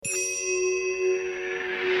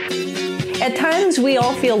At times, we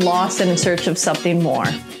all feel lost and in search of something more.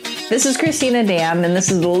 This is Christina Dam, and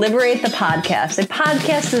this is Liberate the Podcast, a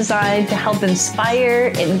podcast designed to help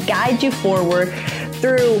inspire and guide you forward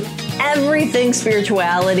through everything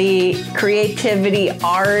spirituality, creativity,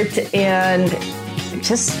 art, and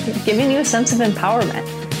just giving you a sense of empowerment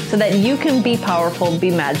so that you can be powerful,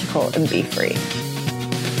 be magical, and be free.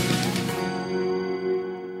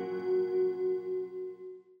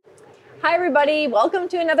 Hi, everybody. Welcome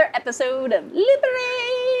to another episode of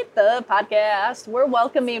Liberate the Podcast. We're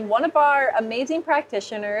welcoming one of our amazing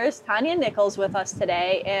practitioners, Tanya Nichols, with us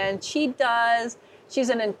today. And she's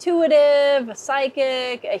an intuitive, a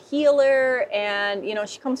psychic, a healer, and,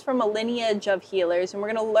 she comes from a lineage of healers. And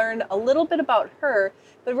we're going to learn a little bit about her.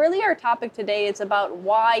 But really our topic today is about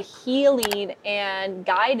why healing and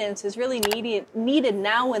guidance is really needed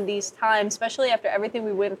now in these times, especially after everything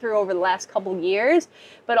we went through over the last couple years,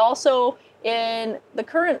 but also in the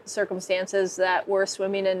current circumstances that we're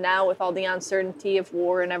swimming in now with all the uncertainty of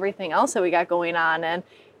war and everything else that we got going on. And,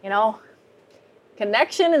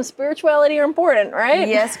 connection and spirituality are important, right?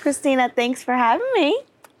 Yes, Christina, thanks for having me.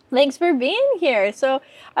 Thanks for being here. So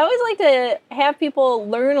I always like to have people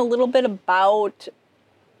learn a little bit about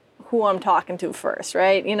who I'm talking to first,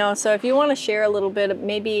 right? So if you want to share a little bit of,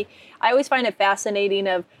 maybe I always find it fascinating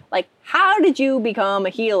of like, how did you become a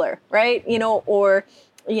healer, right? Or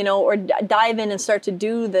dive in and start to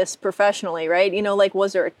do this professionally, right?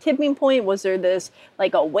 Was there a tipping point? Was there this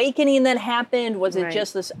like awakening that happened? Was it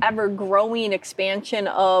just this ever growing expansion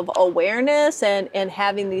of awareness and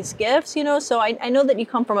having these gifts, So I know that you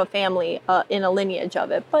come from a family in a lineage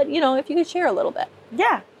of it, but if you could share a little bit.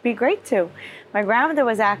 Yeah, be great to. My grandmother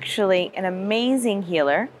was actually an amazing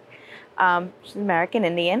healer. She's American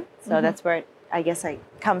Indian, so that's where I guess it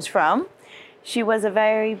comes from. She was a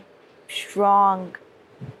very strong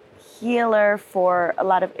healer for a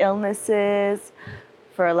lot of illnesses,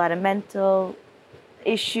 for a lot of mental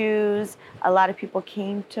issues. A lot of people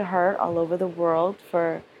came to her all over the world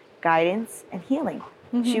for guidance and healing.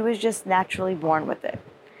 She was just naturally born with it.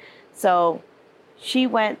 So she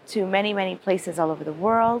went to many, many places all over the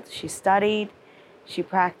world. She studied. She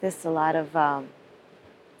practiced a lot of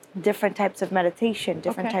different types of meditation,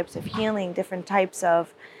 different types of healing, different types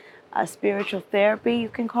of spiritual therapy, you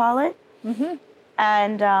can call it.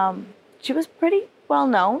 And she was pretty well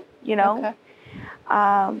known, When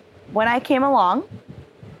I came along,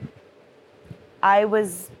 I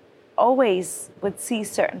would see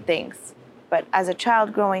certain things. But as a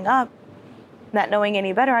child growing up, not knowing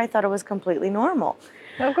any better, I thought it was completely normal.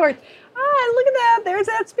 Of course. Look at that. There's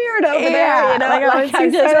that spirit over there. I would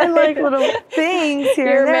see certain little things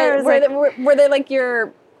here and there. Were they like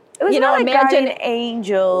your... It was not guardian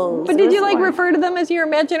angels. But did you refer to them as your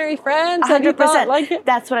imaginary friends? 100%.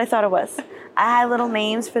 That's what I thought it was. I had little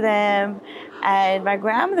names for them. And my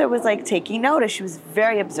grandmother was taking notice. She was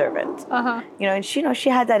very observant. And she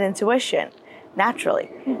had that intuition naturally.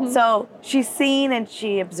 So she's seen and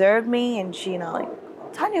she observed me and she,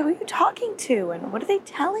 Tanya, who are you talking to? And what are they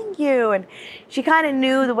telling you? And she kind of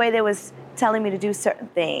knew the way they was telling me to do certain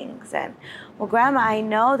things. And, well, Grandma, I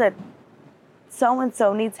know that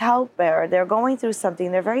so-and-so needs help or they're going through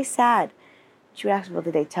something. They're very sad. She would ask me, well,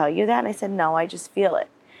 did they tell you that? And I said, no, I just feel it.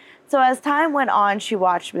 So as time went on, she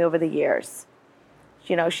watched me over the years.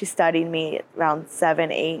 She studied me around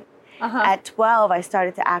 7, 8. At 12, I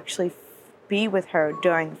started to actually be with her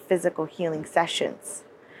during physical healing sessions.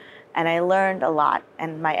 And I learned a lot,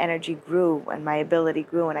 and my energy grew, and my ability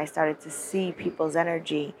grew, and I started to see people's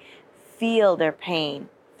energy, feel their pain,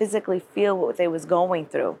 physically feel what they was going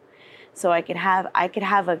through. So I could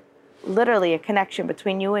have literally a connection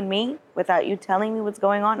between you and me without you telling me what's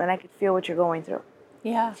going on, and I could feel what you're going through.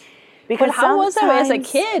 Yeah. Because but how was that as a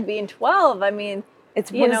kid, being 12? I mean,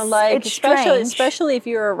 it's especially if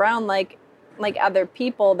you were around like other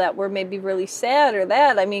people that were maybe really sad or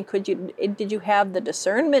that. I mean, did you have the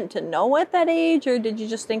discernment to know at that age, or did you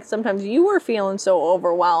just think sometimes you were feeling so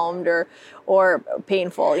overwhelmed or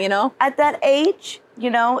painful, At that age,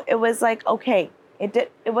 it was okay.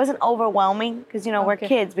 It wasn't overwhelming because, we're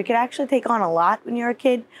kids. We could actually take on a lot when you're a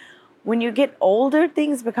kid. When you get older,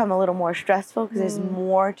 things become a little more stressful because there's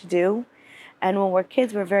more to do. And when we're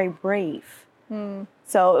kids, we're very brave.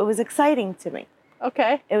 So it was exciting to me.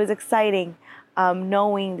 Okay. It was exciting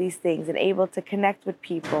knowing these things and able to connect with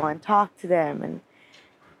people and talk to them. And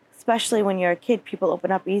especially when you're a kid, people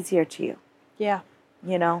open up easier to you. Yeah.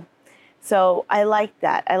 So I like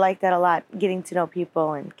that. I like that a lot, getting to know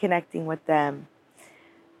people and connecting with them.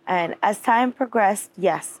 And as time progressed,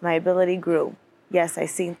 yes, my ability grew. Yes, I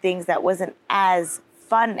seen things that wasn't as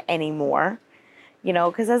fun anymore,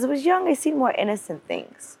 because as I was young, I seen more innocent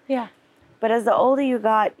things. Yeah. But as the older you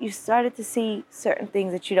got, you started to see certain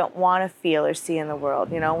things that you don't want to feel or see in the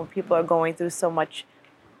world. You know, when people are going through so much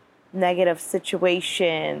negative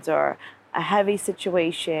situations or a heavy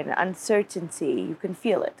situation, uncertainty, you can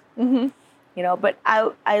feel it. Mm-hmm. You know, but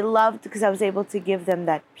I loved because I was able to give them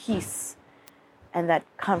that peace and that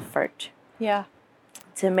comfort. Yeah.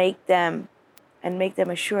 To make them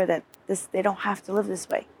assure that they don't have to live this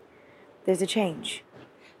way. There's a change.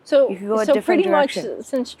 So, you can go a different pretty direction. much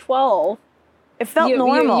since 12, it felt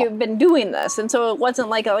normal. You've been doing this, and so it wasn't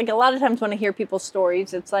like a lot of times when I hear people's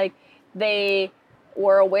stories, it's like they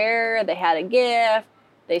were aware, they had a gift,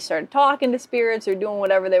 they started talking to spirits or doing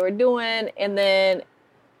whatever they were doing, and then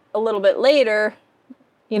a little bit later,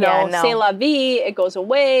 c'est la vie, it goes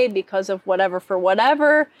away because of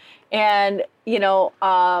whatever, and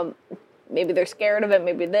maybe they're scared of it,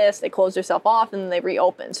 maybe they close themselves off and then they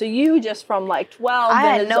reopen. So you just from like 12, I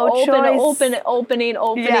had no choice. Opening.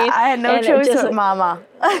 Yeah, I had no choice with Mama.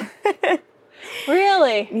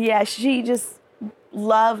 Really? Yeah, she just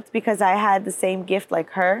loved because I had the same gift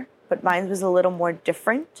like her, but mine was a little more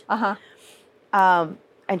different. And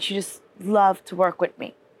she just loved to work with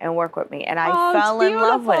me. And I fell in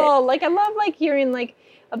love with it. Like I love hearing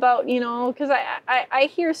about, because I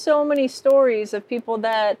hear so many stories of people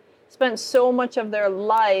that spent so much of their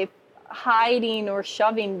life hiding or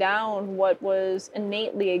shoving down what was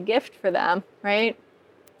innately a gift for them, right?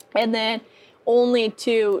 And then only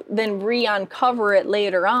to then re-uncover it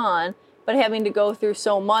later on, but having to go through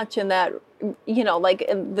so much in that,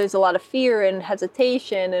 and there's a lot of fear and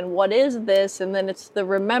hesitation and what is this? And then it's the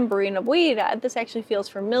remembering of, wait, this actually feels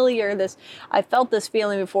familiar. I felt this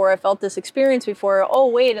feeling before. I felt this experience before. Oh,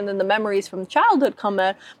 wait. And then the memories from childhood come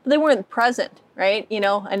in, but they weren't present, right?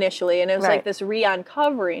 Initially. And it was like this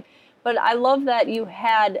re-uncovering. But I love that you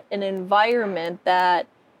had an environment that,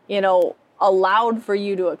 allowed for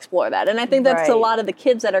you to explore that. And I think that's a lot of the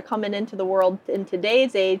kids that are coming into the world in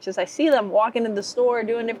today's age, as I see them walking in the store,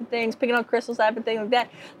 doing different things, picking up crystals, everything like that.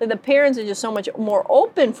 Like the parents are just so much more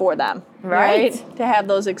open for them, right? To have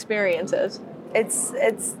those experiences. It's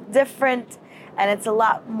different, and it's a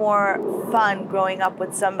lot more fun growing up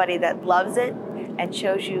with somebody that loves it and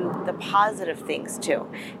shows you the positive things too.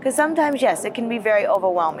 Because sometimes, yes, it can be very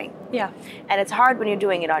overwhelming. Yeah. And it's hard when you're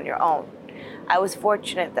doing it on your own. I was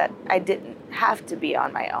fortunate that I didn't have to be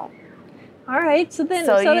on my own. All right. So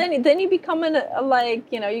then you become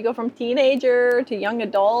you go from teenager to young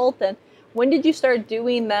adult. And when did you start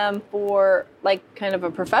doing them for kind of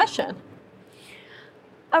a profession?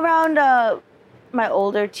 Around my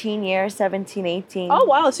older teen years, 17, 18. Oh,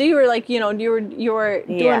 wow. So you were you were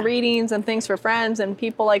doing readings and things for friends and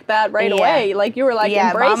people like that right away. Like you were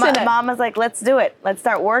embracing it. Mama's like, let's do it. Let's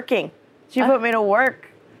start working. She put me to work.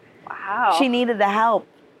 Wow. She needed the help.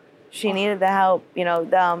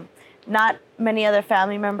 Not many other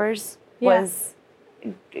family members was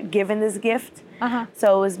given this gift.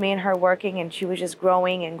 So it was me and her working, and she was just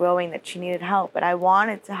growing and growing that she needed help. But I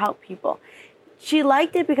wanted to help people. She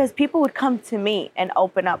liked it because people would come to me and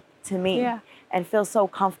open up to me and feel so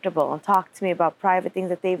comfortable and talk to me about private things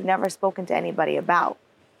that they've never spoken to anybody about.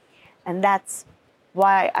 And that's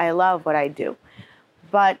why I love what I do.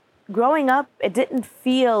 But growing up, it didn't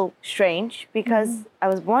feel strange because I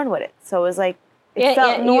was born with it. So it was like, it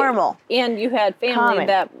felt normal. And you had family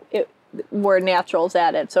that were naturals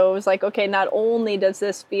at it. So it was like, okay, not only does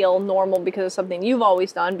this feel normal because of something you've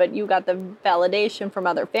always done, but you got the validation from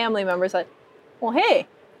other family members that, well, hey,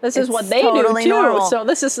 this is what they do too. Normal. So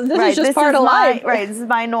this is just part of life. Right, this is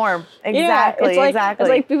my norm. Exactly, It's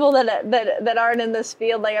like people that aren't in this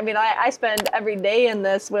field. Like, I mean, I spend every day in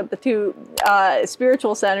this with the two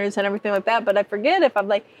spiritual centers and everything like that. But I forget if I'm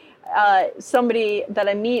like somebody that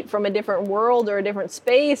I meet from a different world or a different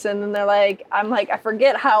space, and then I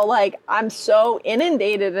forget how I'm so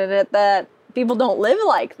inundated in it that people don't live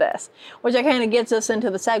like this, which kind of gets us into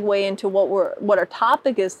the segue into what our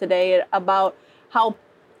topic is today about how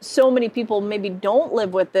so many people maybe don't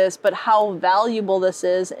live with this, but how valuable this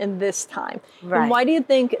is in this time. Right. And why do you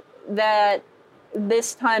think that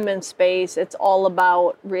this time and space, it's all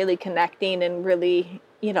about really connecting and really,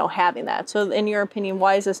 having that? So in your opinion,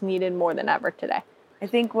 why is this needed more than ever today? I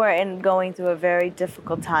think we're going through a very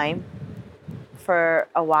difficult time for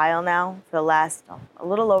a while now, for the last a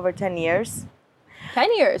little over 10 years.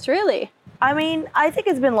 10 years, really? I mean, I think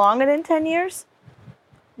it's been longer than 10 years.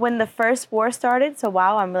 When the first war started, so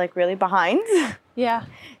wow, I'm really behind. Yeah.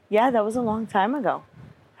 Yeah, that was a long time ago.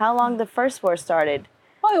 How long the first war started?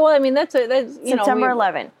 Oh, well, I mean, that's September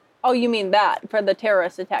 11. Oh, you mean that, for the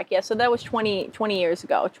terrorist attack. Yeah, so that was 20 years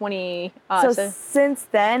ago. So since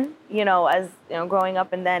then, as growing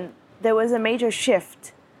up, and then there was a major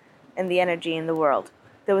shift in the energy in the world.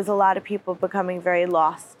 There was a lot of people becoming very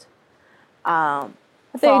lost. Do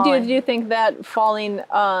you think that falling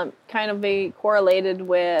kind of be correlated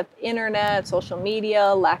with internet, social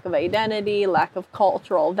media, lack of identity, lack of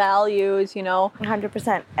cultural values,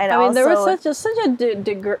 100%. And I mean, there was also, such a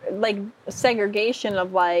segregation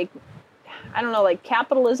of I don't know,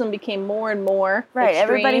 capitalism became more and more right, extreme,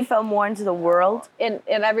 everybody fell more into the world. and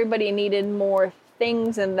everybody needed more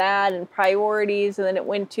things and that and priorities, and then it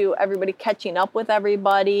went to everybody catching up with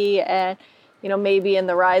everybody, and maybe in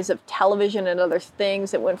the rise of television and other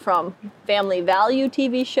things, it went from family value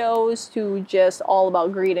TV shows to just all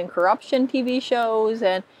about greed and corruption TV shows,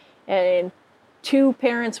 and two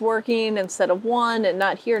parents working instead of one, and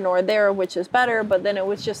not here nor there, which is better. But then it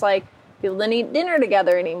was just people didn't eat dinner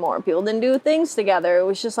together anymore. People didn't do things together. It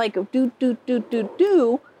was just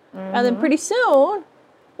do. And then pretty soon,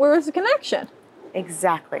 where was the connection?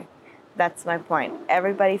 Exactly. That's my point.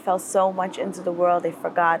 Everybody fell so much into the world, they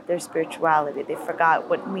forgot their spirituality. They forgot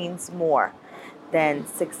what means more than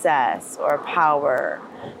success or power.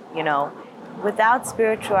 Without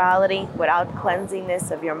spirituality, without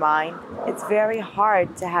cleansingness of your mind, it's very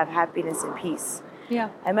hard to have happiness and peace. Yeah.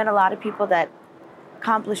 I met a lot of people that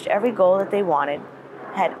accomplished every goal that they wanted,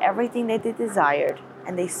 had everything that they desired,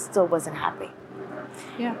 and they still wasn't happy.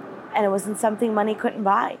 Yeah. And it wasn't something money couldn't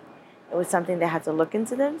buy. It was something they had to look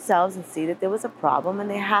into themselves and see that there was a problem, and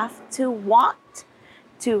they have to want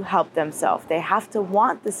to help themselves. They have to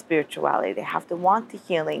want the spirituality. They have to want the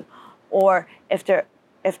healing. Or if they're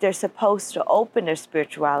supposed to open their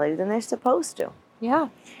spirituality, then they're supposed to. Yeah.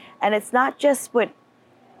 And it's not just with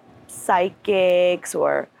psychics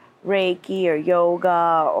or Reiki or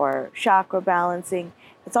yoga or chakra balancing.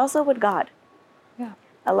 It's also with God. Yeah.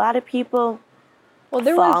 A lot of people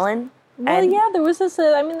there was this,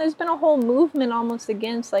 there's been a whole movement almost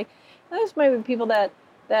against, there's maybe people that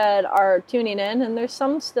are tuning in, and there's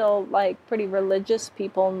some still, pretty religious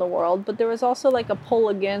people in the world, but there was also, a pull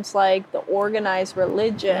against, the organized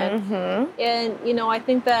religion. Mm-hmm. And, I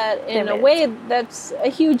think that, in a way, that's a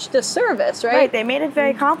huge disservice, right? Right, they made it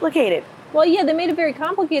very complicated. Well, yeah, they made it very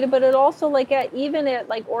complicated, but it also, even at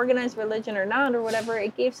organized religion or not or whatever,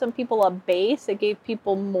 it gave some people a base. It gave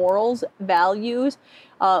people morals, values,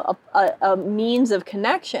 a means of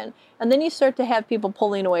connection. And then you start to have people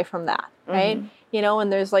pulling away from that, right? Mm-hmm.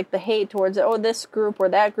 And there's the hate towards, this group or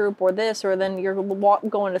that group or this, or then you're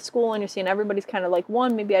going to school and you're seeing everybody's kind of like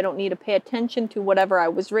one. Maybe I don't need to pay attention to whatever I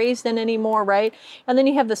was raised in anymore, right? And then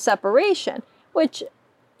you have the separation, which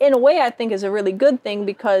in a way I think is a really good thing,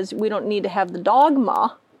 because we don't need to have the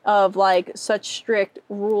dogma of such strict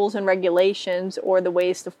rules and regulations or the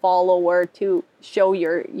ways to follow or to show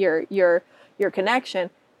your connection.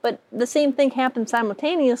 But the same thing happened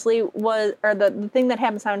simultaneously the thing that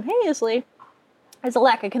happened simultaneously is a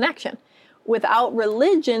lack of connection. Without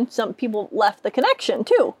religion, some people left the connection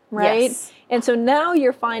too, right? Yes. And so now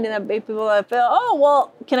you're finding that people that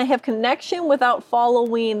feel, can I have connection without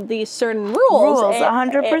following these certain rules?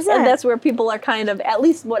 100%. And that's where people are kind of, at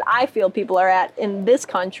least what I feel people are at in this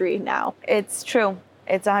country now. It's true.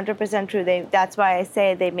 It's 100% true. That's why I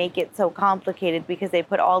say they make it so complicated, because they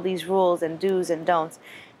put all these rules and do's and don'ts.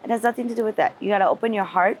 It has nothing to do with that. You got to open your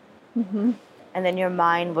heart. Mm-hmm. And then your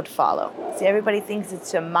mind would follow. See, everybody thinks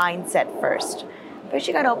it's a mindset first. First,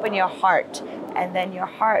 you got to open your heart, and then your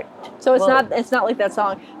heart. So it's not like that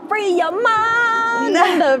song, "Free your mind,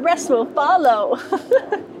 and the rest will follow."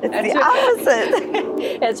 It's the opposite.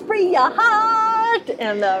 It's "Free your heart,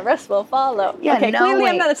 and the rest will follow." Yeah, okay, clearly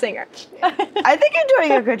I'm not a singer. I think you're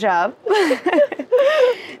doing a good job.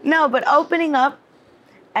 No, but opening up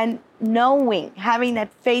and knowing, having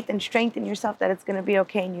that faith and strength in yourself that it's going to be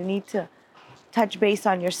okay, and you need to touch base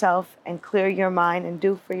on yourself and clear your mind and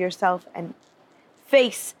do for yourself and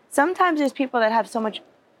face. Sometimes there's people that have so much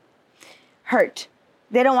hurt,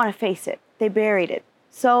 they don't want to face it. They buried it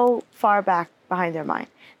so far back behind their mind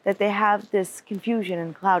that they have this confusion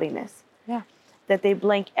and cloudiness. Yeah. That they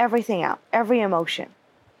blank everything out, every emotion.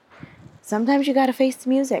 Sometimes you got to face the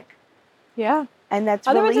music. Yeah. And that's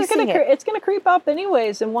otherwise releasing it's going to creep up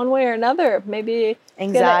anyways in one way or another. Maybe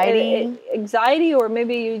anxiety, or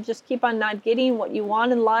maybe you just keep on not getting what you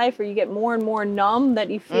want in life, or you get more and more numb that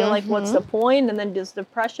you feel like, what's the point? And then just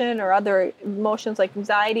depression or other emotions like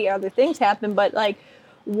anxiety, other things happen. But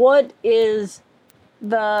what are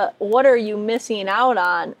you missing out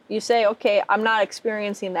on? You say, okay, I'm not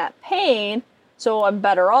experiencing that pain, so I'm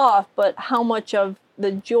better off. But how much of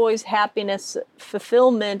the joys, happiness,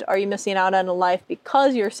 fulfillment are you missing out on in life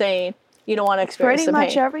because you're saying you don't want to experience the pain? Pretty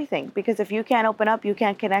much everything. Because if you can't open up, you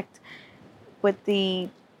can't connect with a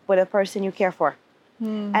person you care for.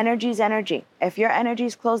 Energy is energy. If your energy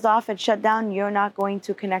is closed off and shut down, you're not going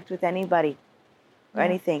to connect with anybody or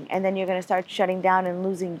anything. And then you're going to start shutting down and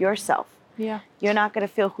losing yourself. Yeah. You're not going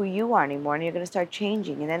to feel who you are anymore, and you're going to start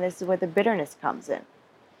changing. And then this is where the bitterness comes in.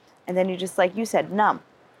 And then you're just, like you said, numb.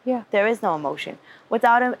 Yeah. There is no emotion.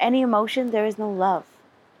 Without any emotion, there is no love.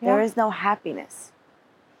 Yeah. There is no happiness.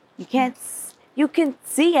 You can't. You can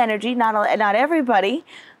see energy, not everybody,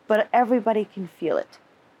 but everybody can feel it.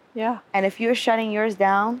 Yeah. And if you're shutting yours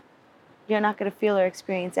down, you're not going to feel or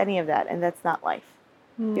experience any of that, and that's not life.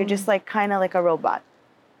 You're just like kind of like a robot.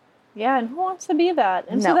 Yeah, and who wants to be that?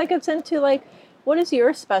 And so No. that gets into like, what is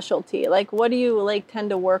your specialty? Like, what do you like tend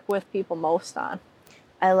to work with people most on?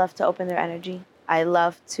 I love to open their energy. I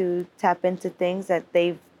love to tap into things that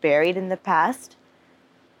they've buried in the past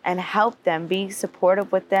and help them, be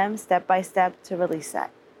supportive with them step by step to release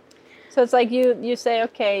that. So it's like you say,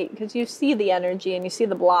 okay, because you see the energy and you see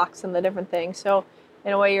the blocks and the different things. So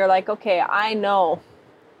in a way you're like, okay, I know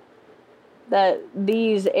that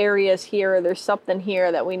these areas here, there's something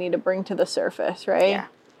here that we need to bring to the surface, right? Yeah.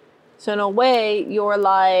 So in a way, you're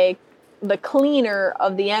like the cleaner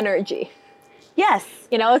of the energy. Yes.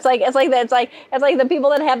 You know, it's like the people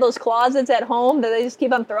that have those closets at home that they just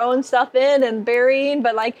keep on throwing stuff in and burying,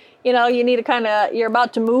 but like, you know, you need to you're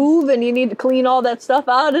about to move and you need to clean all that stuff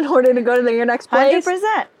out in order to go to your next place.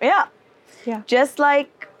 100%. Yeah. Yeah. Just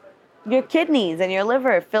like your kidneys and your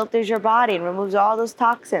liver filters your body and removes all those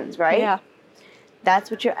toxins, right? Yeah.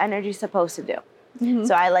 That's what your energy is supposed to do. Mm-hmm.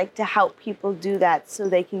 So I like to help people do that so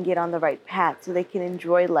they can get on the right path, so they can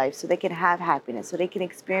enjoy life, so they can have happiness, so they can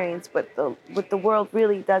experience what the world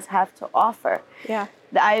really does have to offer. Yeah.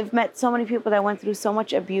 I've met so many people that went through so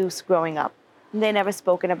much abuse growing up. They never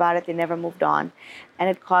spoken about it. They never moved on. And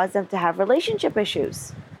it caused them to have relationship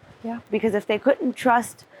issues. Yeah. Because if they couldn't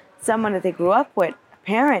trust someone that they grew up with, a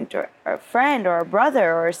parent or a friend or a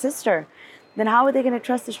brother or a sister, then how are they going to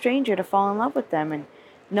trust a stranger to fall in love with them and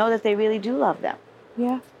know that they really do love them?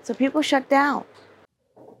 Yeah. So people shut down.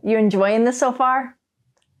 You enjoying this so far?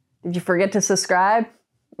 Did you forget to subscribe?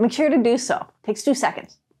 Make sure to do so. It takes 2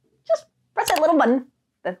 seconds. Just press that little button,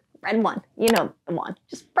 the red one. You know the one.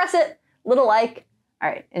 Just press it, little like. All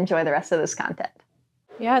right, enjoy the rest of this content.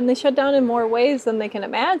 Yeah, and they shut down in more ways than they can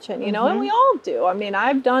imagine, you know, and we all do. I mean,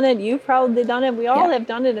 I've done it. You've probably done it. We all have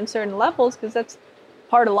done it in certain levels because that's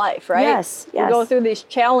part of life, right? Yes. We go through these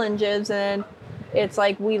challenges and it's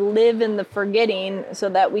like we live in the forgetting so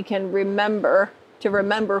that we can remember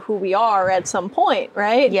who we are at some point,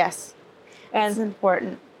 right? Yes. And it's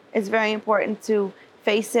important. It's very important to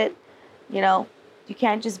face it. You know, you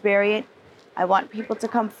can't just bury it. I want people to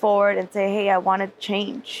come forward and say, hey, I want to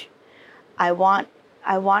change. I want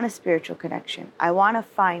a spiritual connection. I want to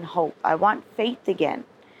find hope. I want faith again.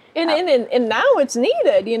 And now it's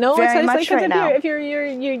needed, you know? Very it's much like, right now. If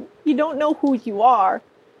you don't know who you are,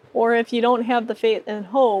 or if you don't have the faith and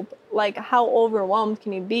hope, like how overwhelmed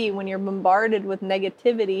can you be when you're bombarded with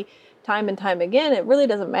negativity time and time again? It really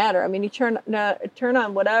doesn't matter. I mean, you turn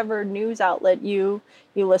on whatever news outlet you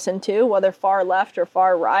listen to, whether far left or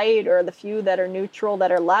far right, or the few that are neutral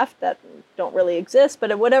that are left that don't really exist,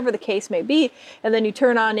 but whatever the case may be, and then you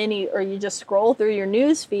turn on or you just scroll through your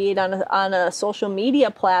news feed on a social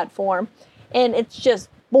media platform, and it's just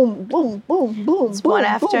boom, boom, boom, boom, It's boom, one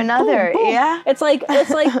after boom, another. boom, boom. Yeah. It's like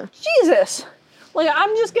Jesus. Like,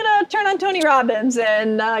 I'm just gonna turn on Tony Robbins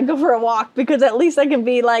and go for a walk because at least I can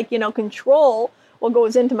be like, you know, control what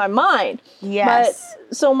goes into my mind. Yes.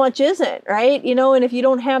 But so much isn't, right? You know, and if you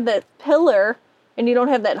don't have that pillar and you don't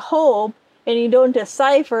have that hope and you don't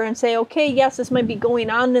decipher and say, okay, yes, this might be going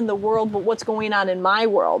on in the world, but what's going on in my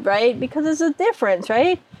world, right? Because there's a difference,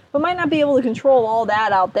 right? We might not be able to control all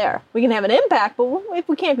that out there. We can have an impact, but if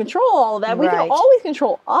we can't control all of that, we can always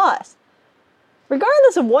control us.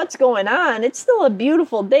 Regardless of what's going on, it's still a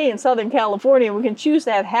beautiful day in Southern California. We can choose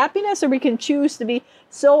to have happiness, or we can choose to be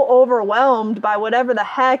so overwhelmed by whatever the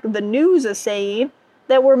heck the news is saying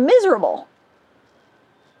that we're miserable.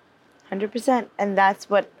 100%. And that's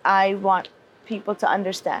what I want people to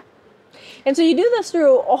understand. And so you do this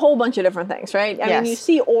through a whole bunch of different things, right? I mean, you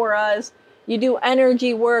see auras, you do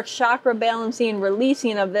energy work, chakra balancing,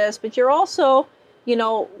 releasing of this, but you're also, you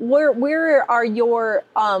know, where are your,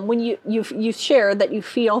 when you share that you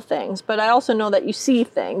feel things, but I also know that you see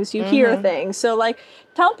things, you hear things. So like,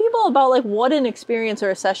 tell people about like what an experience or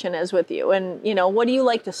a session is with you, and, you know, what do you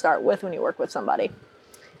like to start with when you work with somebody?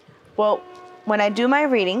 Well, when I do my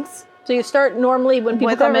readings. So you start normally when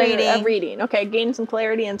people come in a reading. Okay, gain some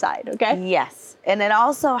clarity inside, okay? Yes. And it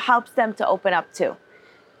also helps them to open up too.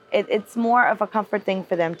 It's more of a comfort thing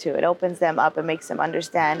for them too. It opens them up and makes them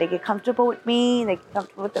understand. They get comfortable with me, they get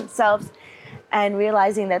comfortable with themselves. and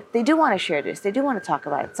realizing that they do want to share this, they do want to talk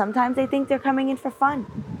about it. Sometimes they think they're coming in for fun.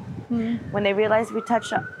 When they realize we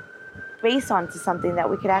touch base onto something that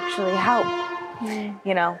we could actually help,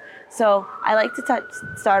 you know. So I like to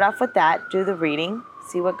start off with that, do the reading,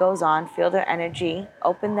 see what goes on, feel their energy,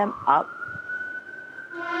 open them up.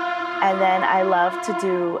 And then I love to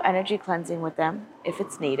do energy cleansing with them if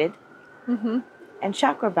it's needed. And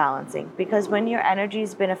chakra balancing, because when your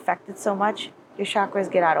energy's been affected so much, your chakras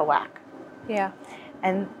get out of whack. Yeah.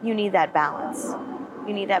 And you need that balance.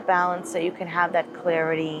 You need that balance so you can have that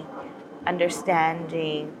clarity,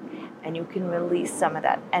 understanding, and you can release some of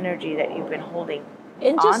that energy that you've been holding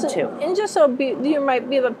onto. And just so you might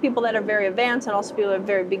be the people that are very advanced and also people that are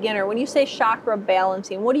very beginner. When you say chakra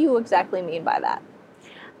balancing, what do you exactly mean by that?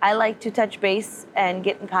 I like to touch base and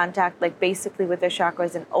get in contact, like basically with their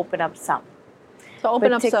chakras, and open up some. So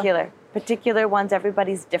open up some. Particular ones,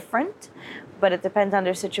 everybody's different, but it depends on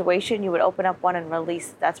their situation. You would open up one and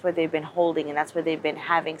release. That's where they've been holding, and that's where they've been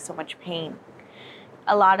having so much pain.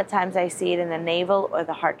 A lot of times I see it in the navel or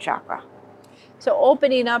the heart chakra. So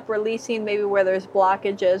opening up, releasing maybe where there's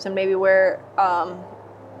blockages, and maybe where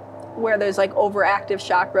there's like overactive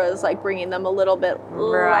chakras, like bringing them a little bit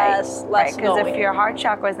less Right, because going. if your heart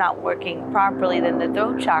chakra is not working properly, then the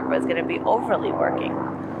throat chakra is going to be overly working.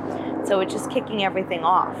 So it's just kicking everything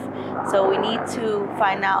off. So we need to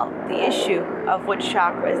find out the issue of which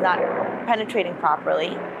chakra is not penetrating properly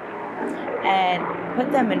and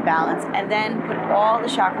put them in balance, and then put all the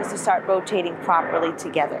chakras to start rotating properly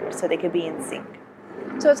together so they could be in sync.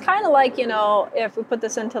 So it's kind of like, you know, if we put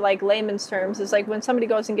this into like layman's terms, it's like when somebody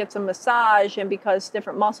goes and gets a massage, and because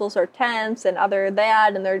different muscles are tense and other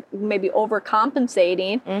that, and they're maybe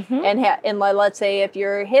overcompensating, and let's say if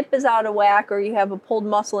your hip is out of whack or you have a pulled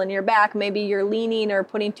muscle in your back, maybe you're leaning or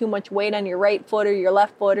putting too much weight on your right foot or your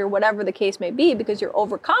left foot or whatever the case may be, because you're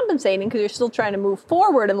overcompensating because you're still trying to move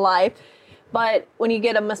forward in life. But when you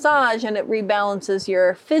get a massage and it rebalances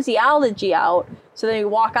your physiology out, so then you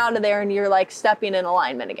walk out of there and you're like stepping in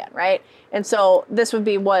alignment again, right? And so this would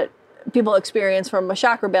be what people experience from a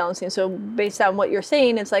chakra balancing. So based on what you're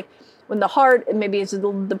saying, it's like when the heart maybe is a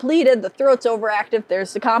little depleted, the throat's overactive,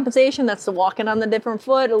 there's the compensation, that's the walking on the different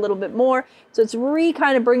foot a little bit more. So it's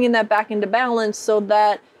kind of bringing that back into balance so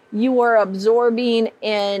that you are absorbing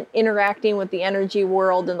and interacting with the energy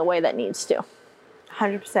world in the way that needs to.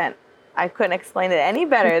 100%. I couldn't explain it any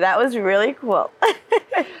better. That was really cool.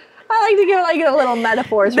 I like to give like a little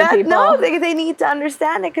metaphors for people. No, they need to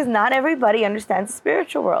understand it, because not everybody understands the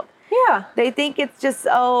spiritual world. Yeah. They think it's just,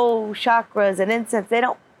 chakras and incense. They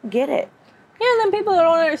don't get it. Yeah, and then people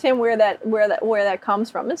don't understand where that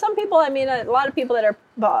comes from. And some people, I mean, a lot of people that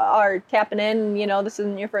are tapping in, you know, this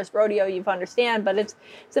isn't your first rodeo, you understand, but it's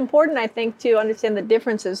important, I think, to understand the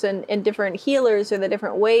differences in different healers or the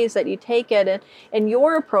different ways that you take it and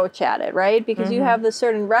your approach at it, right? Because you have this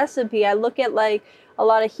certain recipe. I look at like a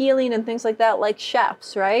lot of healing and things like that, like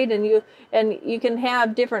chefs, right? And you can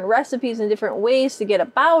have different recipes and different ways to get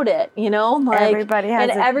about it, you know? Like everybody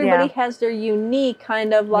has their unique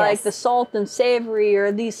kind of like the salt and savory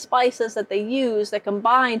or these spices that they use that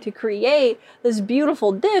combine to create this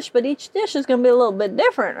beautiful dish, but each dish is going to be a little bit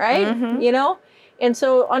different, right? You know? And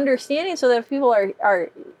so understanding so that if people are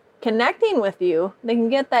connecting with you, they can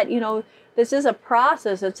get that, you know, this is a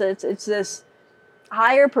process. It's this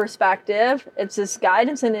higher perspective, it's this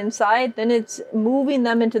guidance and insight, then it's moving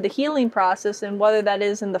them into the healing process, and whether that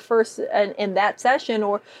is in the first in that session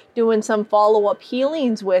or doing some follow-up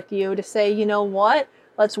healings with you to say, you know what,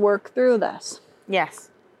 let's work through this.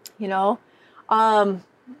 Yes. You know,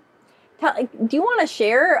 do you want to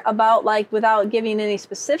share about, like, without giving any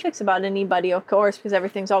specifics about anybody, of course, because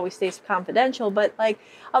everything's always stays confidential, but like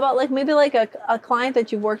about like maybe like a client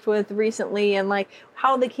that you've worked with recently, and like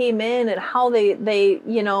how they came in and how they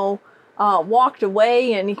you know walked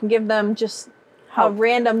away, and you can give them just a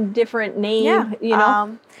random different name. You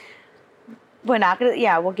know, we're not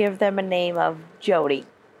gonna. We'll give them a name of Jody.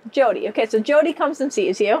 Jody. Okay, so Jody comes and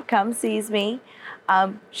sees you. Sees me.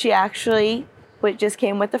 She actually just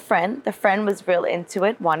came with a friend. The friend was real into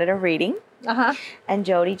it, wanted a reading. And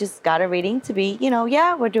Jody just got a reading to be, you know,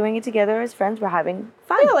 we're doing it together as friends. We're having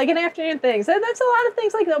fun. Yeah, like an afternoon thing. So that's a lot of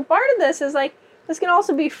things. Like the part of this is like, this can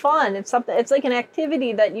also be fun. It's something. It's like an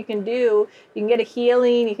activity that you can do. You can get a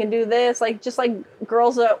healing. You can do this, like just like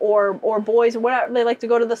girls or boys or whatever. They like to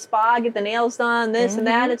go to the spa, get the nails done, this and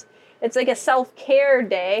that. It's like a self-care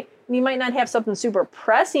day. You might not have something super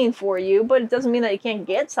pressing for you, but it doesn't mean that you can't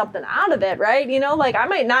get something out of it, right? You know, like I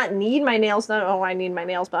might not need my nails done. Oh, I need my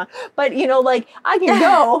nails done. But, you know, like I can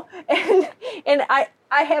go and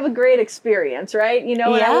I have a great experience, right? You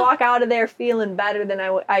know, and I Yeah. walk out of there feeling better than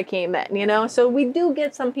I came in, you know? So we do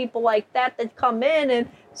get some people like that come in, and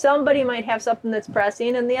somebody might have something that's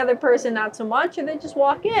pressing and the other person not so much, and they just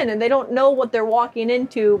walk in and they don't know what they're walking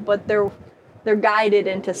into, but they're guided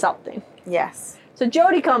into something. Yes. So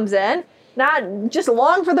Jody comes in, not just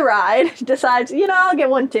along for the ride, decides, I'll get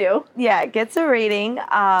one too. Yeah, gets a reading.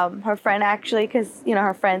 Her friend actually, because,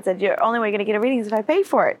 her friend said, your only way you're going to get a reading is if I pay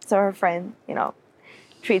for it. So her friend,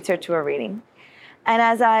 treats her to a reading. And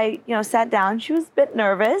as I, sat down, she was a bit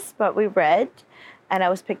nervous, but we read, and I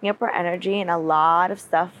was picking up her energy, and a lot of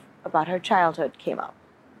stuff about her childhood came up.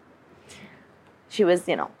 She was,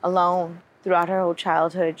 alone throughout her whole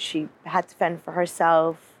childhood. She had to fend for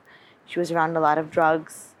herself. She was around a lot of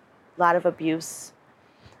drugs, a lot of abuse.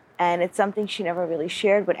 And it's something she never really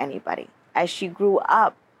shared with anybody. As she grew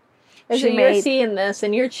up, and so you're seeing this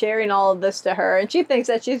and you're sharing all of this to her, and she thinks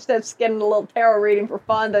that she's just getting a little tarot reading for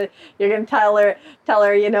fun, that you're going to tell her,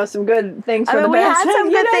 some good things for the best. We had some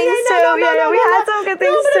good things too. We had some good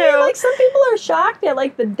things too. I mean, like, some people are shocked at,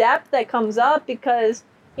 like, the depth that comes up because,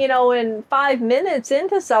 in 5 minutes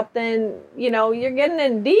into something, you're getting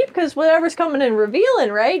in deep because whatever's coming in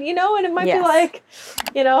revealing, right? And it might be like,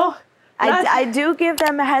 I do give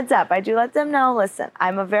them a heads up. I do let them know, listen,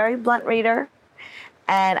 I'm a very blunt reader,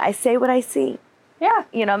 and I say what I see. Yeah.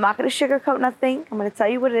 I'm not going to sugarcoat nothing. I'm going to tell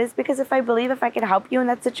you what it is, because if I believe if I can help you in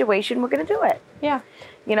that situation, we're going to do it. Yeah.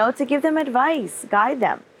 To give them advice, guide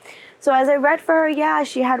them. So as I read for her,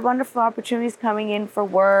 she had wonderful opportunities coming in for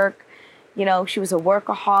work. She was a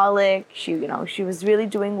workaholic. She was really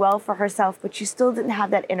doing well for herself, but she still didn't have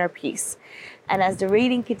that inner peace. And as the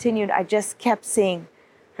reading continued, I just kept seeing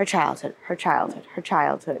her childhood,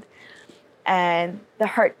 and the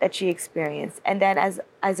hurt that she experienced. And then as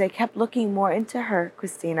I kept looking more into her,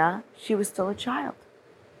 Christina, she was still a child,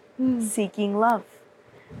 seeking love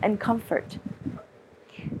and comfort.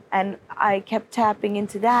 And I kept tapping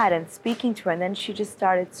into that and speaking to her, and then she just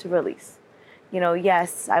started to release.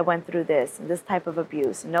 Yes, I went through this and this type of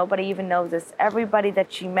abuse. Nobody even knows this. Everybody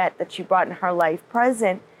that she met, that she brought in her life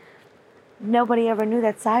present, nobody ever knew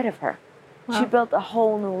that side of her. Wow. She built a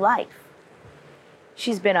whole new life.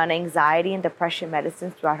 She's been on anxiety and depression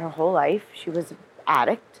medicines throughout her whole life. She was an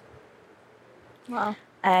addict. Wow.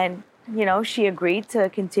 And, she agreed to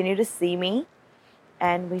continue to see me.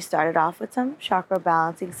 And we started off with some chakra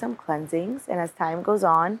balancing, some cleansings. And as time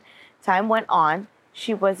went on,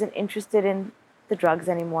 she wasn't interested in the drugs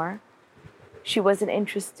anymore. She wasn't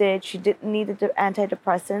interested. She didn't need the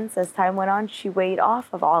antidepressants. As time went on, she weighed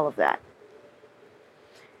off of all of that.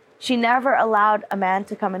 She never allowed a man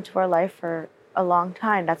to come into her life for a long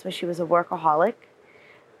time. That's why she was a workaholic.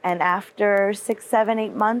 And after 6, 7,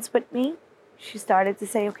 8 months with me, she started to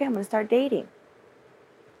say, okay, I'm going to start dating.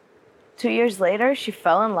 2 years later, she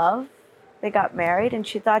fell in love. They got married, and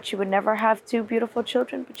she thought she would never have 2 beautiful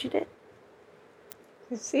children, but she did.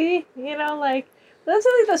 See, that's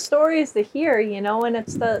really the stories to hear, and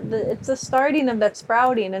it's the starting of that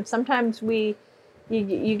sprouting. And sometimes you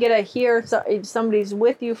get to hear somebody's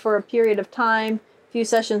with you for a period of time, a few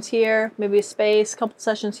sessions here, maybe a space, a couple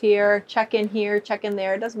sessions here, check in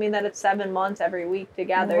there. It doesn't mean that it's 7 months every week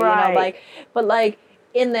together, right. But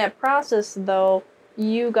in that process though,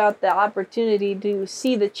 you got the opportunity to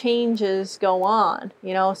see the changes go on.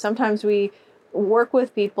 Sometimes we work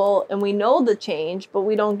with people and we know the change, but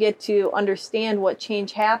we don't get to understand what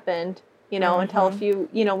change happened, until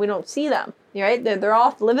we don't see them, right? They're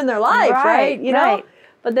off living their life, right? Right.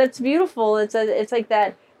 But that's beautiful. It's like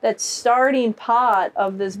that starting pot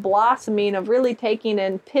of this blossoming of really taking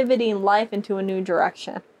and pivoting life into a new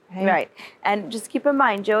direction. Right. And just keep in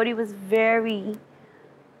mind, Jody was very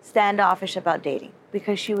standoffish about dating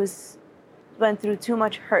because she went through too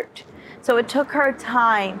much hurt. So it took her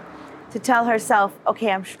time to tell herself,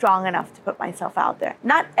 okay, I'm strong enough to put myself out there.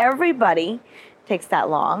 Not everybody takes that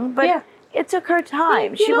long, but it took her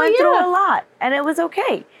time. She went through a lot, and it was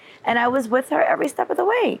okay. And I was with her every step of the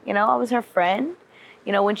way. I was her friend.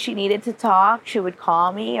 When she needed to talk, she would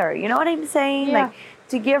call me, or you know what I'm saying? Yeah. Like,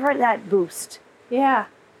 to give her that boost. Yeah.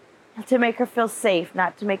 To make her feel safe,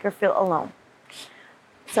 not to make her feel alone.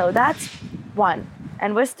 So that's one.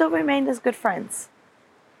 And we still remained as good friends.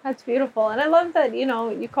 That's beautiful. And I love that,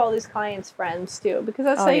 you call these clients friends too, because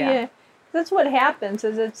that's that's what happens.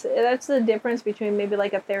 That's the difference between maybe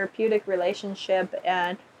like a therapeutic relationship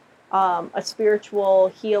and a spiritual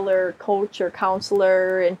healer, coach, or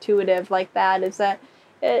counselor, intuitive like that, is that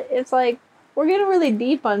it's like we're getting really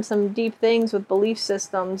deep on some deep things with belief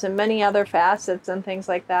systems and many other facets and things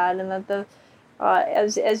like that. And that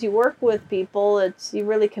as you work with people, you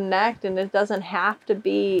really connect, and it doesn't have to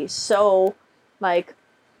be so like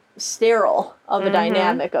sterile of a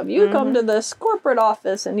dynamic of you come to this corporate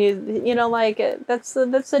office and you know, like that's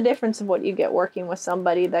the difference of what you get working with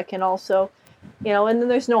somebody that can also, you know, and then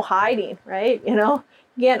there's no hiding, right? You know,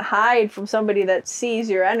 you can't hide from somebody that sees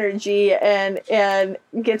your energy and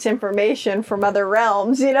gets information from other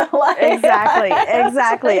realms, you know, like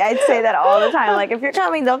Exactly. I'd say that all the time. Like, if you're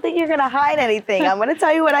coming, don't think you're going to hide anything. I'm going to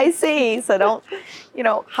tell you what I see, so don't, you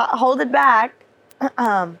know, hold it back.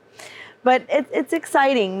 But it's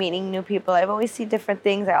exciting meeting new people. I've always seen different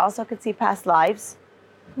things. I also could see past lives.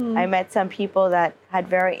 I met some people that had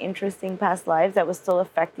very interesting past lives that was still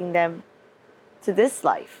affecting them to this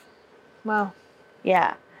life. Wow.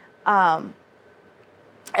 Yeah. And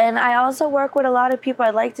I also work with a lot of people.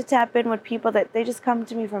 I like to tap in with people that they just come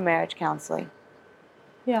to me for marriage counseling.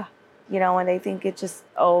 Yeah. You know, when they think it's just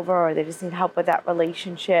over or they just need help with that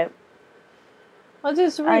relationship. Well,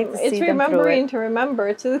 it's remembering to remember.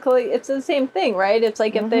 It's the same thing, right? It's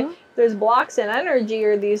like if there's blocks in energy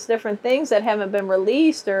or these different things that haven't been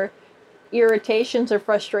released or irritations or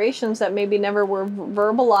frustrations that maybe never were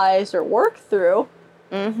verbalized or worked through,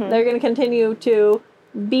 they're going to continue to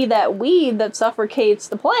be that weed that suffocates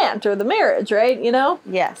the plant or the marriage, right? You know?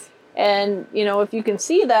 Yes. And, you know, if you can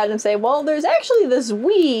see that and say, well, there's actually this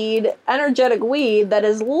weed, energetic weed, that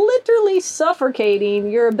is literally suffocating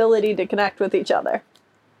your ability to connect with each other.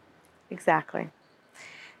 Exactly.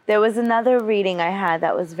 There was another reading I had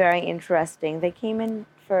that was very interesting. They came in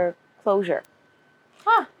for closure.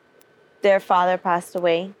 Huh. Their father passed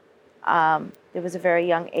away. It was a very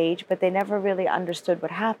young age, but they never really understood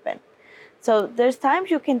what happened. So there's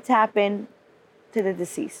times you can tap in to the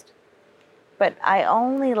deceased. But I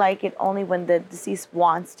only like it only when the deceased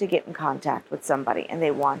wants to get in contact with somebody and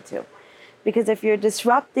they want to. Because if you're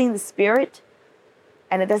disrupting the spirit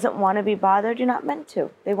and it doesn't want to be bothered, you're not meant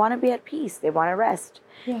to. They want to be at peace. They want to rest.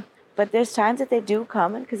 Yeah. But there's times that they do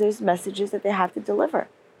come in because there's messages that they have to deliver.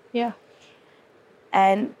 Yeah.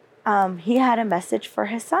 And he had a message for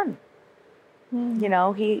his son. You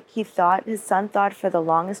know, his son thought for the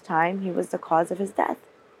longest time he was the cause of his death.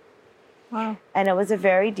 Wow. And it was a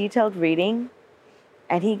very detailed reading,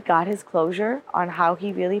 and he got his closure on how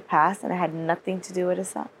he really passed, and it had nothing to do with his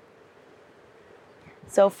son.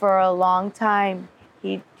 So for a long time,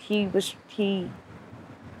 he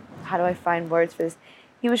how do I find words for this?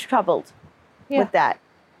 He was troubled with that,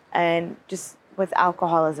 and just with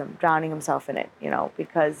alcoholism, drowning himself in it, you know,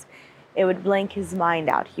 because it would blank his mind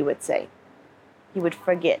out, he would say. He would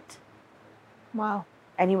forget. Wow.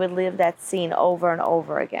 And he would live that scene over and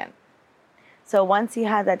over again. So once he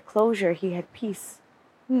had that closure, he had peace.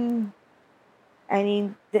 And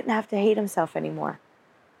he didn't have to hate himself anymore.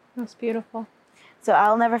 That's beautiful. So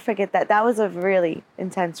I'll never forget that. That was a really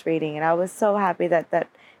intense reading. And I was so happy that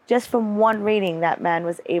just from one reading, that man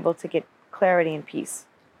was able to get clarity and peace.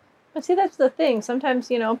 But see, that's the thing. Sometimes,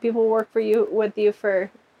 you know, people work with you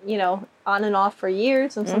for, you know, on and off for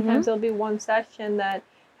years. And sometimes there'll be one session that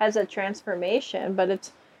has a transformation. But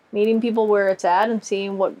it's meeting people where it's at and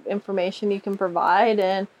seeing what information you can provide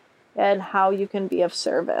and how you can be of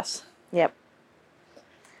service. Yep.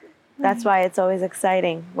 That's why it's always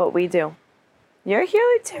exciting what we do. You're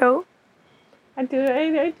here too. I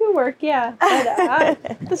do work, yeah.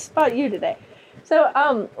 But this is about you today.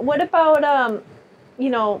 So, what about, you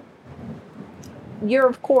know, you're,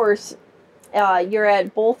 of course, you're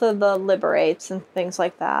at both of the Liberates and things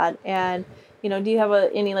like that. And, you know, do you have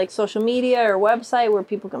any like social media or website where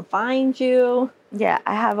people can find you? Yeah,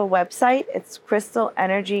 I have a website. It's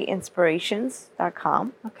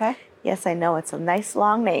crystalenergyinspirations.com. Okay. Yes, I know. It's a nice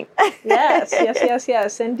long name. Yes.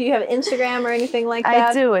 And do you have Instagram or anything like that?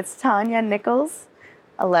 I do. It's Tanya Nichols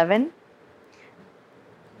 11.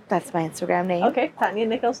 That's my Instagram name. Okay, Tanya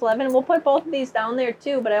Nichols 11. We'll put both of these down there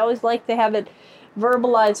too, but I always like to have it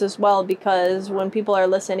verbalized as well because when people are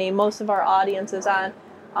listening, most of our audience is on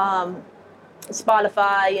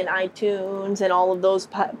Spotify and iTunes and all of those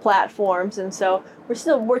platforms, and so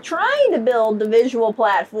we're trying to build the visual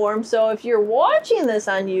platform. So if you're watching this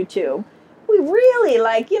on YouTube, we really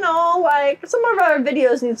like some of our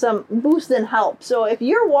videos need some boost and help. So if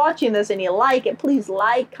you're watching this and you like it, please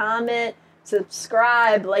like, comment,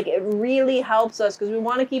 subscribe. Like, it really helps us because we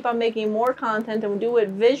want to keep on making more content and we do it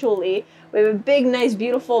visually. We have a big, nice,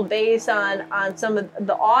 beautiful base on some of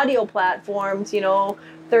the audio platforms,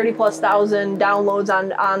 30,000+ downloads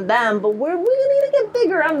on them, but we need to get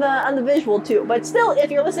bigger on the visual too. But still, if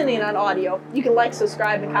you're listening on audio, you can like,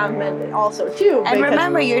 subscribe, and comment also too. And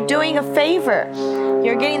remember, you're doing a favor.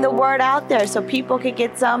 You're getting the word out there so people can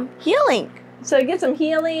get some healing. So get some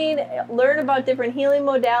healing, learn about different healing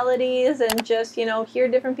modalities, and just, hear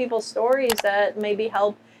different people's stories that maybe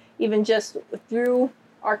help even just through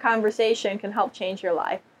our conversation can help change your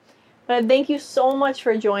life. But thank you so much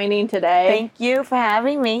for joining today. Thank you for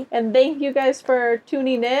having me. And thank you guys for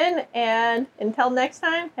tuning in. And until next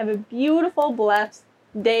time, have a beautiful, blessed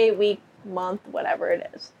day, week, month, whatever it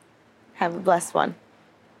is. Have a blessed one.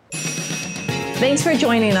 Thanks for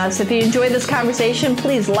joining us. If you enjoyed this conversation,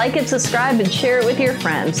 please like it, subscribe, and share it with your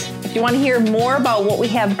friends. If you want to hear more about what we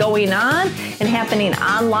have going on and happening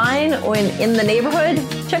online or in the neighborhood,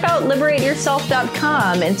 check out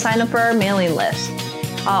liberateyourself.com and sign up for our mailing list.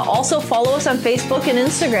 Also, follow us on Facebook and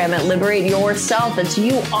Instagram at Liberate Yourself. It's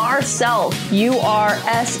YouRself, URSELF.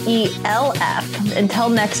 Until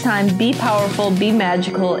next time, be powerful, be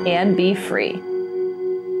magical, and be free.